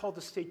 we are called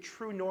to stay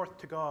true north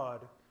to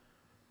God.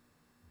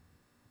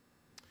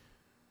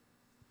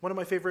 One of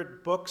my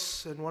favorite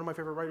books and one of my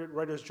favorite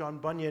writers, John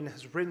Bunyan,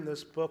 has written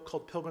this book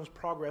called Pilgrim's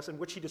Progress, in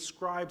which he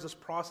describes this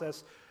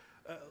process,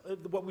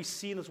 what we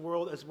see in this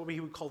world, as what we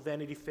would call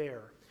Vanity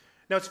Fair.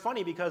 Now, it's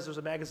funny because there's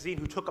a magazine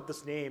who took up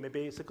this name and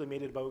basically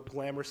made it about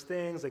glamorous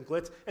things and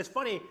glitz. It's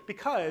funny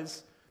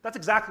because that's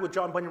exactly what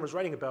John Bunyan was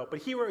writing about,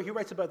 but he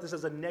writes about this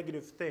as a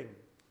negative thing.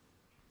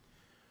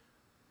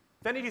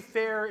 Vanity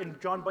Fair in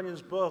John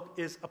Bunyan's book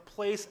is a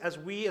place as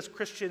we as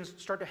Christians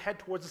start to head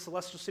towards the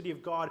celestial city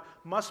of God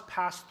must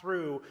pass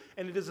through,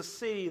 and it is a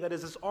city that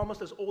is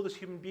almost as old as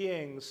human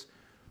beings,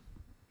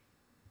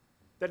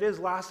 that has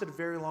lasted a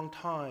very long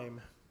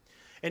time.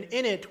 And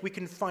in it, we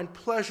can find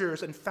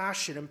pleasures and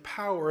fashion and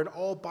power and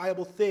all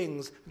Bible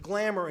things.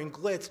 Glamour and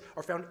glitz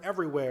are found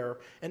everywhere,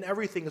 and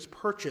everything is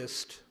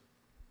purchased.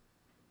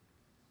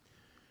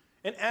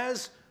 And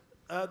as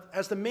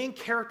the main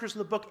characters in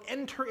the book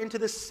enter into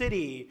this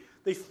city,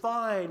 they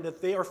find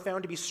that they are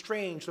found to be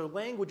strange. Their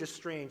language is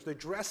strange. Their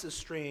dress is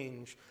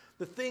strange.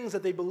 The things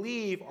that they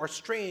believe are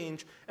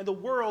strange. And the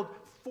world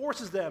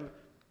forces them,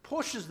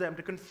 pushes them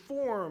to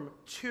conform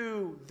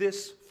to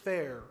this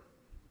fair.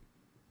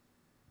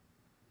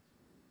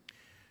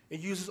 It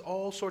uses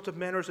all sorts of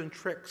manners and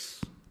tricks.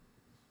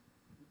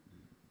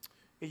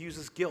 It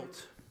uses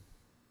guilt.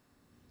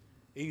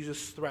 It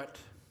uses threat.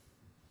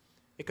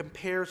 It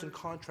compares and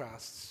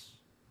contrasts.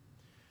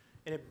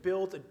 And it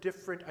builds a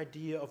different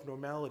idea of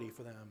normality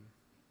for them.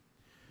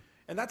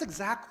 And that's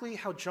exactly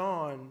how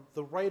John,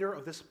 the writer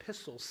of this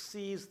epistle,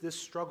 sees this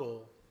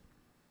struggle.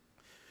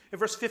 In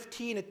verse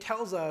 15, it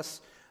tells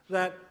us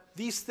that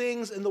these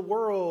things in the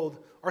world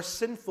are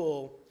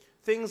sinful,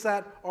 things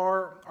that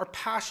are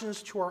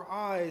passions to our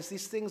eyes,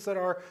 these things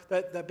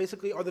that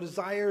basically are the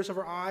desires of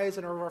our eyes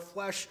and of our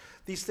flesh,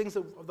 these things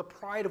of the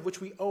pride of which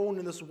we own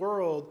in this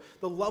world,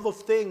 the love of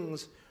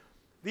things.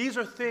 These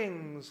are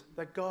things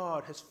that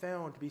God has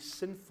found to be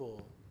sinful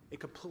and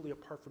completely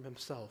apart from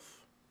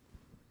himself.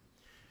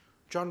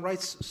 John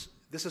writes,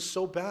 this is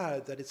so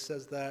bad that it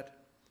says that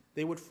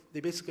they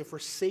basically have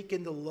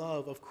forsaken the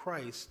love of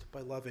Christ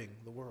by loving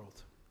the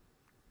world.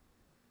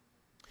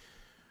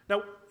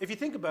 Now, if you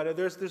think about it,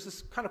 there's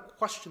this kind of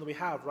question that we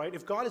have, right?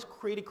 If God has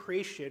created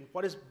creation,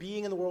 what is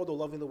being in the world or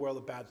loving the world a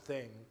bad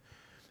thing?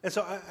 And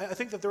so I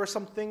think that there are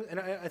some things,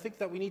 and I think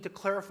that we need to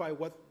clarify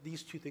what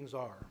these two things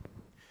are.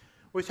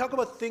 When we talk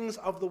about things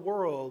of the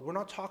world, we're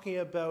not talking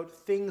about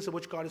things in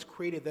which God has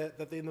created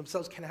that they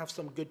themselves can have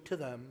some good to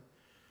them.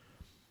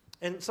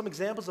 And some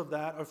examples of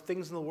that are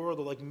things in the world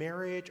are like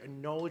marriage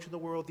and knowledge in the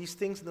world. These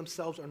things in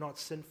themselves are not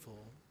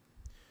sinful.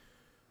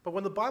 But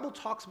when the Bible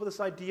talks about this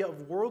idea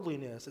of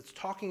worldliness, it's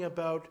talking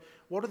about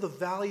what are the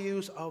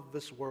values of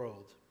this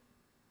world?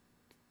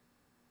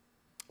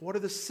 What are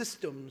the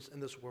systems in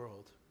this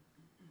world?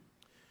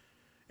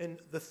 And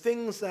the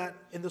things that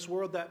in this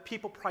world that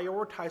people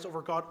prioritize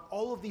over God,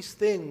 all of these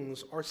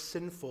things are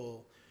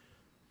sinful.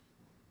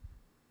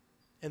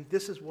 And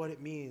this is what it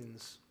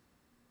means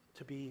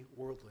to be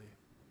worldly.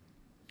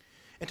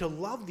 And to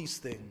love these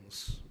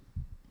things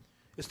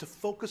is to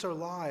focus our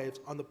lives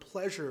on the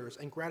pleasures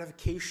and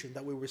gratification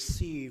that we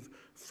receive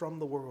from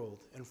the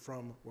world and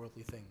from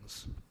worldly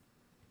things.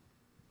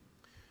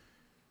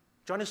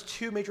 John has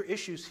two major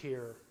issues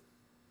here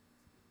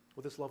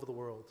with this love of the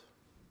world.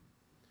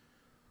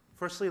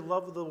 Firstly,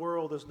 love of the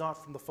world is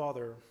not from the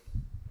Father.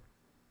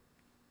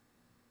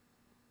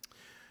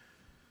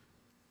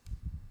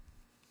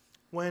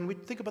 When we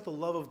think about the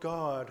love of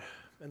God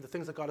and the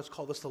things that God has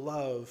called us to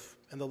love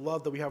and the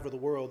love that we have for the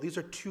world, these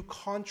are two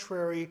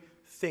contrary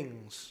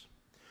things.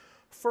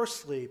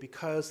 Firstly,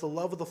 because the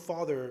love of the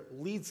Father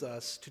leads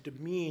us to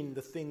demean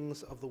the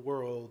things of the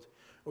world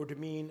or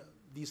demean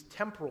these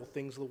temporal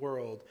things of the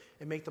world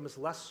and make them as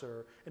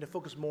lesser and to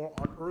focus more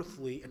on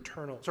earthly,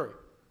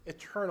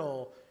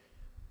 eternal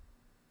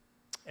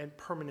and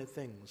permanent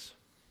things.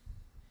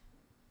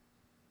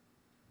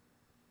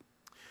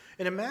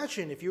 And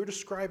imagine if you were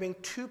describing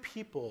two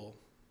people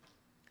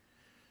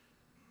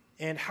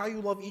and how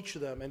you love each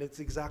of them, and it's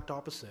the exact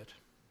opposite.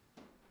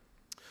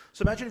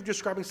 So imagine if you're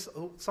describing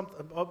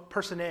a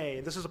person A,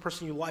 and this is a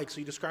person you like, so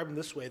you describe him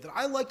this way, that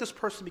I like this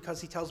person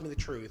because he tells me the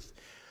truth,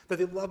 that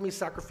they love me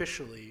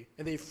sacrificially,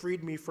 and they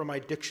freed me from my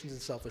addictions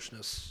and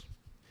selfishness.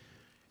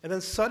 And then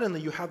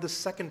suddenly you have this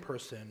second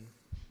person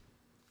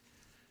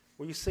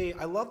where you say,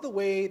 I love the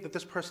way that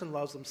this person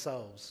loves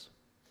themselves.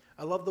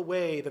 I love the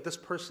way that this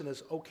person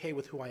is okay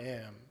with who I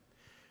am.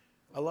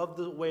 I love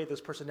the way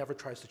this person never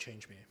tries to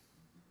change me.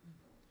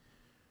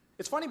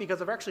 It's funny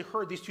because I've actually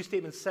heard these two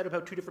statements said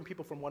about two different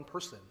people from one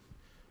person.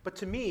 But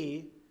to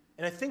me,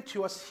 and I think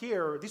to us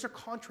here, these are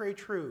contrary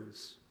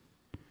truths.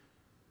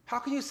 How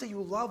can you say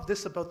you love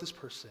this about this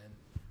person,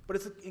 but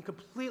it's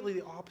completely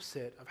the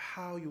opposite of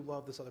how you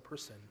love this other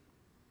person?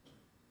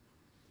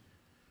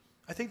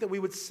 I think that we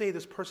would say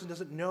this person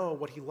doesn't know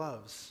what he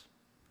loves.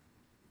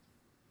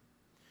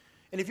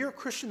 And if you're a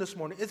Christian this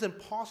morning, it's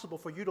impossible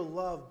for you to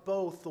love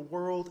both the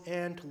world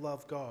and to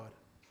love God.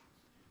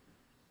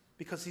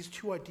 Because these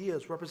two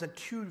ideas represent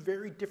two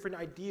very different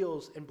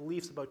ideals and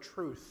beliefs about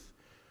truth.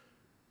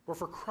 Where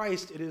for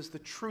Christ, it is the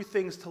true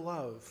things to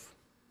love.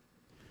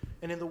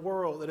 And in the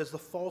world, it is the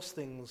false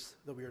things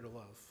that we are to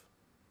love.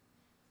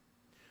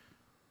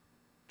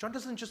 John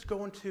doesn't just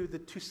go into the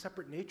two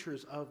separate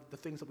natures of the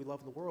things that we love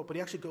in the world, but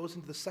he actually goes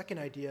into the second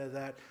idea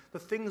that the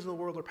things of the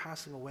world are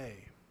passing away.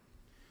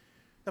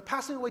 Now,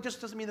 passing away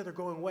just doesn't mean that they're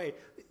going away.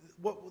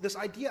 This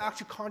idea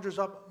actually conjures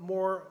up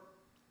more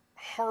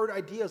hard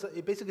ideas.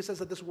 It basically says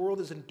that this world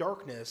is in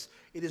darkness.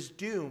 It is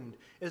doomed.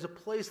 It is a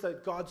place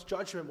that God's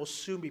judgment will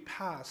soon be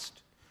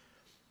passed.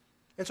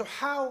 And so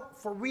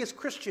for we as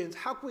Christians,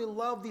 how can we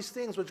love these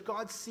things which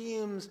God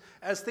seems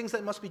as things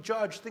that must be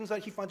judged, things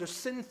that he finds are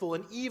sinful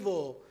and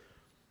evil,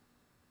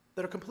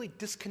 that are completely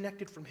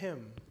disconnected from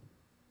him?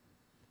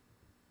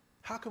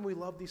 How can we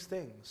love these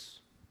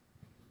things?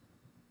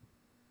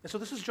 And so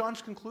this is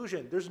John's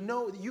conclusion.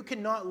 You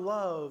cannot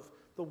love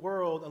the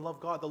world and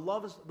love God. The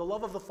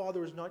love of the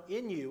Father is not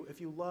in you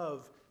if you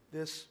love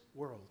this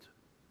world.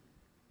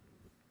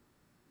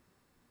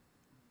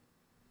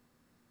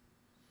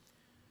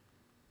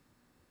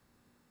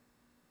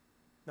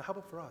 Now, how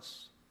about for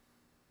us?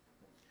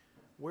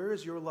 Where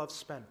is your love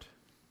spent?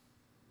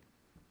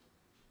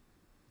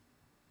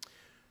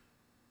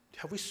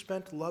 Have we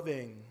spent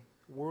loving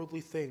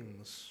worldly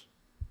things,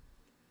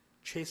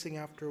 chasing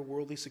after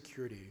worldly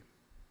security?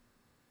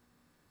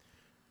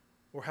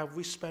 Or have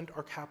we spent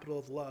our capital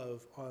of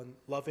love on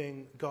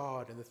loving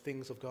God and the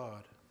things of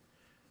God?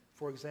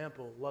 For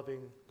example,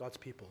 loving God's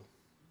people.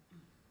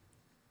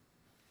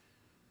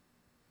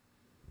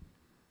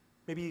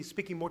 Maybe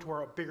speaking more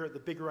to the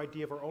bigger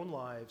idea of our own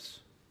lives.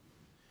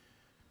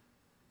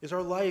 Is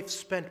our life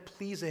spent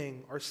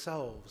pleasing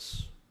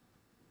ourselves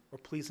or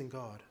pleasing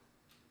God?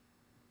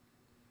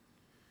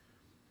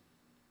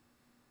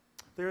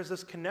 There is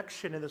this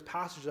connection in this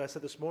passage that I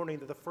said this morning,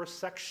 that the first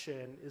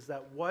section is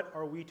that what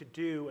are we to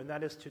do, and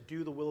that is to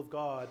do the will of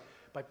God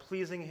by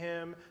pleasing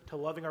him, to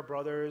loving our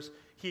brothers.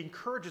 He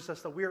encourages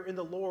us that we are in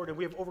the Lord and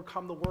we have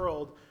overcome the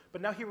world,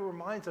 but now he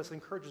reminds us,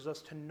 encourages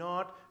us to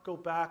not go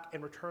back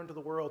and return to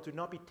the world, to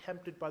not be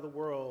tempted by the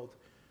world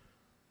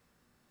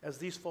as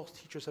these false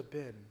teachers have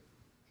been.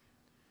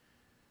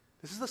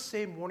 This is the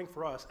same warning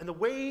for us. And the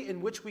way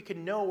in which we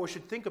can know or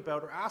should think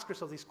about or ask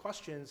ourselves these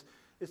questions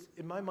is,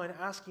 in my mind,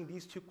 asking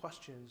these two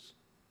questions.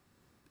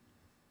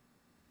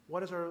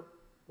 What is our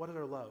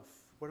love?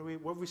 Where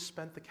have we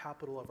spent the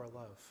capital of our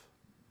love?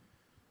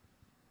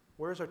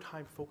 Where is our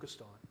time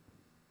focused on?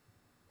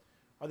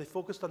 Are they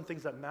focused on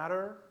things that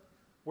matter,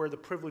 where the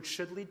privilege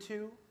should lead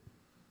to?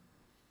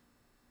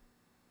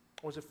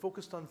 Or is it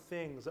focused on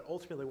things that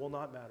ultimately will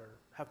not matter,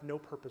 have no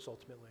purpose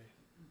ultimately?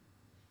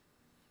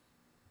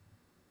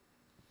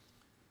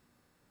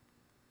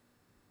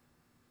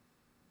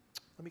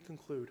 Let me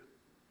conclude.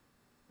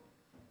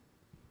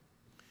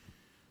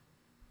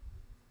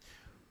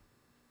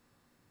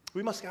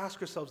 We must ask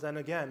ourselves then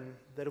again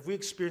that if we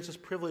experience this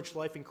privileged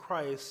life in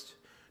Christ,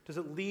 does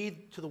it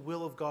lead to the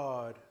will of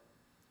God?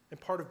 And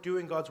part of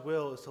doing God's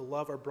will is to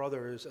love our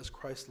brothers as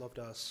Christ loved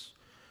us.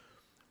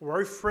 Or are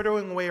we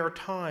frittering away our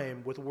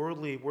time with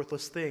worldly,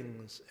 worthless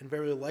things, and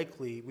very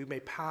likely we may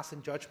pass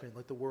in judgment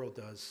like the world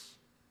does?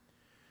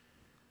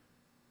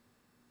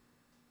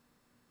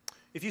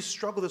 If you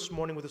struggle this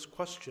morning with this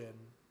question,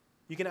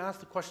 you can ask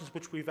the questions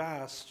which we've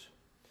asked,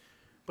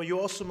 but you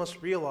also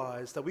must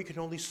realize that we can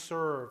only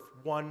serve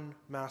one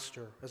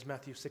master, as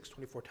Matthew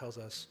 6:24 tells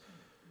us.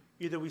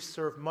 Either we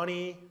serve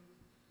money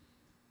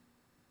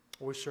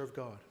or we serve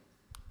God.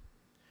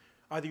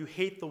 Either you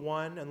hate the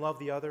one and love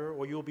the other,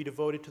 or you will be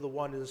devoted to the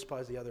one and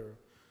despise the other.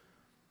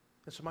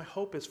 And so my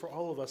hope is for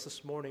all of us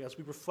this morning, as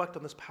we reflect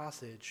on this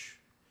passage,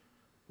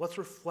 let's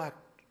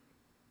reflect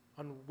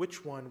on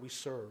which one we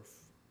serve,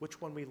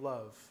 which one we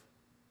love,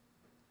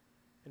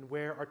 and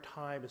where our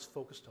time is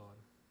focused on.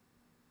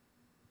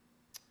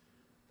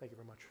 Thank you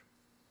very much.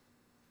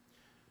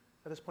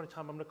 At this point in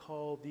time, I'm going to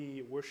call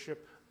the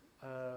worship